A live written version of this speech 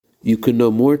You could know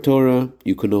more Torah,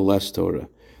 you could know less Torah,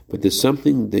 but there's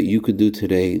something that you could do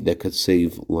today that could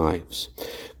save lives.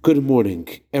 Good morning.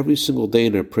 Every single day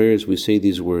in our prayers we say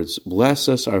these words, bless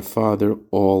us, our Father,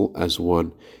 all as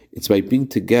one. It's by being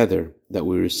together that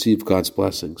we receive God's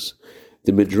blessings.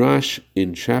 The Midrash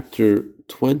in chapter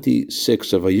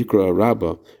 26 of Vayikra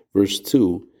Rabbah, verse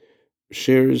 2,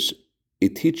 shares a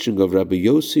teaching of Rabbi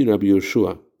Yossi and Rabbi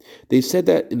Yeshua. They said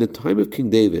that in the time of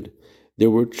King David, there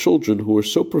were children who were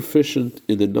so proficient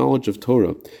in the knowledge of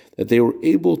Torah that they were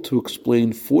able to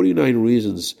explain 49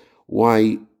 reasons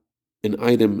why an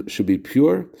item should be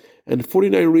pure, and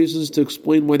 49 reasons to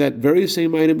explain why that very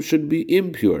same item should be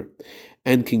impure.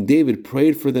 And King David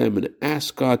prayed for them and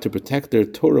asked God to protect their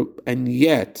Torah, and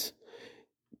yet,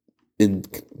 in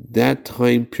that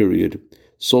time period,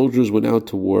 soldiers went out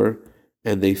to war,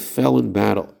 and they fell in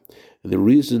battle. And the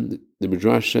reason the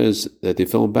Midrash says that they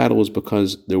fell in battle was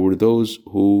because there were those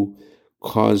who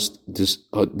caused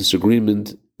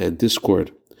disagreement and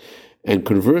discord. And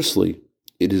conversely,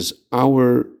 it is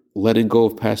our letting go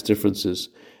of past differences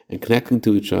and connecting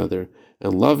to each other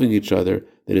and loving each other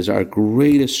that is our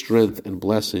greatest strength and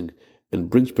blessing and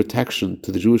brings protection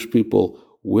to the Jewish people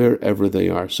wherever they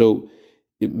are. So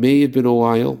it may have been a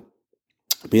while,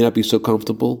 it may not be so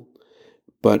comfortable,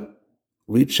 but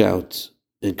reach out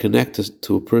and connect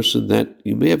to a person that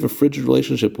you may have a frigid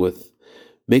relationship with.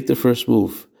 Make the first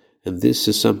move. And this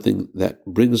is something that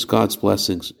brings God's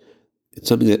blessings. It's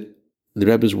something that, in the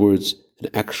Rebbe's words, it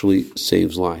actually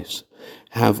saves lives.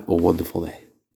 Have a wonderful day.